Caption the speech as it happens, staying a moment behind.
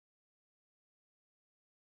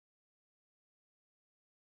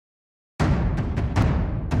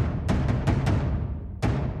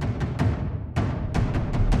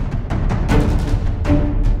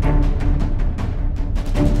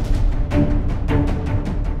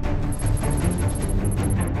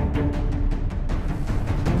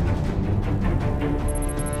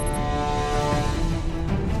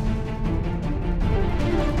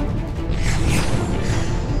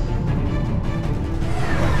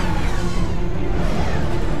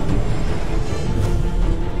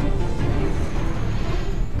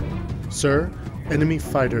Sir, enemy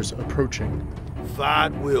fighters approaching.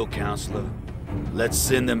 Fight will, Counselor. Let's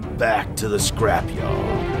send them back to the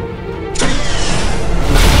scrapyard.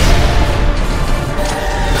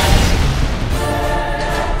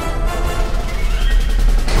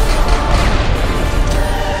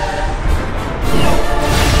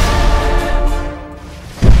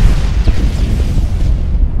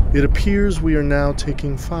 It appears we are now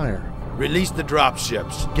taking fire. Release the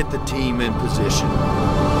dropships. Get the team in position.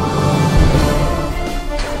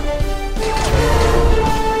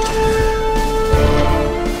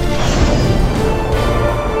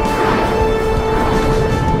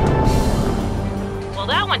 Well,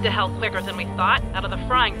 that went to hell quicker than we thought. Out of the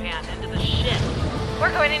frying pan into the shit.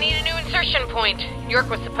 We're going to need a new insertion point. York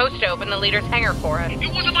was supposed to open the leader's hangar for us.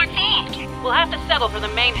 It wasn't my fault! We'll have to settle for the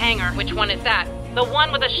main hangar. Which one is that? The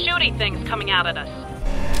one with the shooty things coming out at us.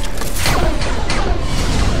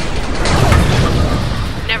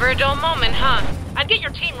 Never a dull moment, huh? I'd get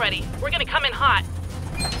your team ready. We're gonna come in hot.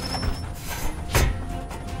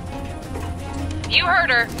 You heard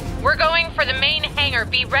her. We're going for the main hangar.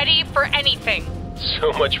 Be ready for anything.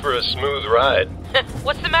 So much for a smooth ride.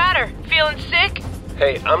 What's the matter? Feeling sick?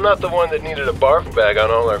 Hey, I'm not the one that needed a barf bag on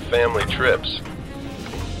all our family trips.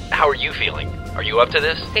 How are you feeling? Are you up to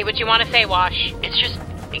this? Say what you want to say, Wash. It's just,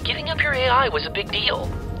 getting up your AI was a big deal.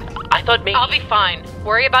 I thought maybe... I'll be fine.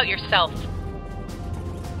 Worry about yourself.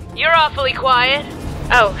 You're awfully quiet.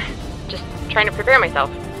 Oh, just trying to prepare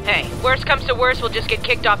myself. Hey, worst comes to worst, we'll just get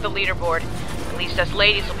kicked off the leaderboard. At least us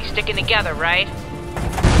ladies will be sticking together, right?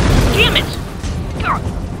 Damn it!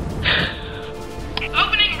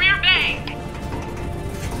 Opening rear bay!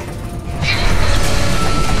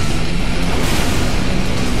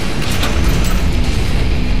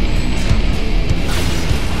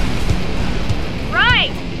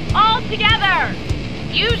 Right! All together!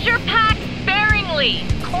 Use your pack sparingly!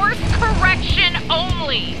 Course correction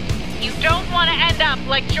only! You don't want to end up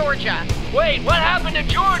like Georgia. Wait, what happened to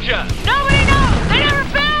Georgia? Nobody knows! They never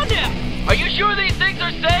found him! Are you sure these things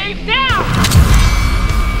are safe? Now!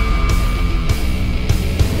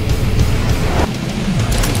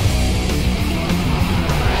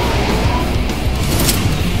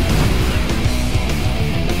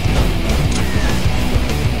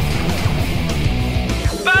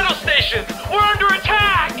 Battle station! We're under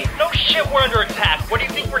attack! No shit, we're under attack. What do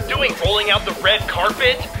you think we're doing? Rolling out the red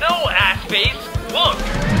carpet? No, ass face. Look!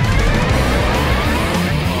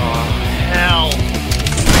 Oh, hell.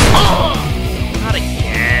 Oh, not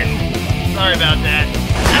again. Sorry about that.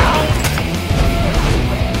 Ow!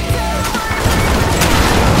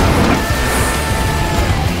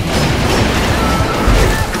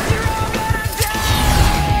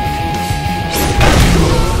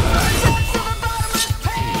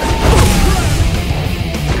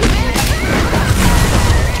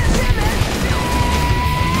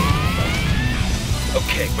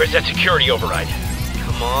 Okay, where's that security override?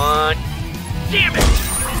 Come on. Damn it!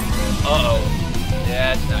 Uh-oh.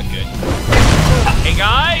 That's not good. Hey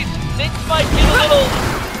guys! Things might get a little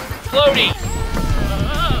floaty.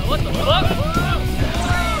 What the fuck?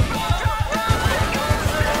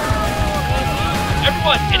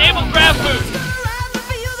 Everyone, enable grab food!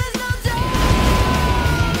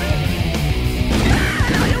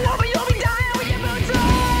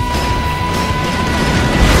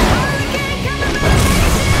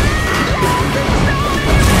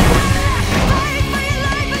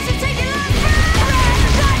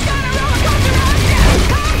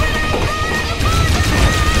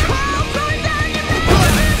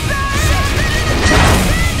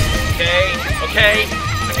 Okay,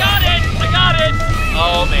 I got it!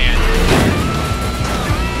 Oh man.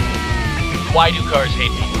 Why do cars hate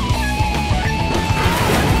me?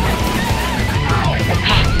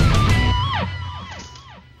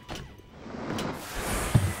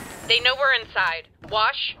 They know we're inside.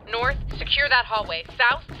 Wash, north, secure that hallway.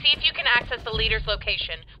 South, see if you can access the leader's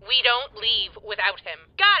location. We don't leave without him.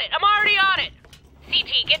 Got it, I'm already on it!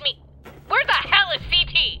 CT, get me... Where the hell is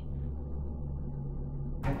CT?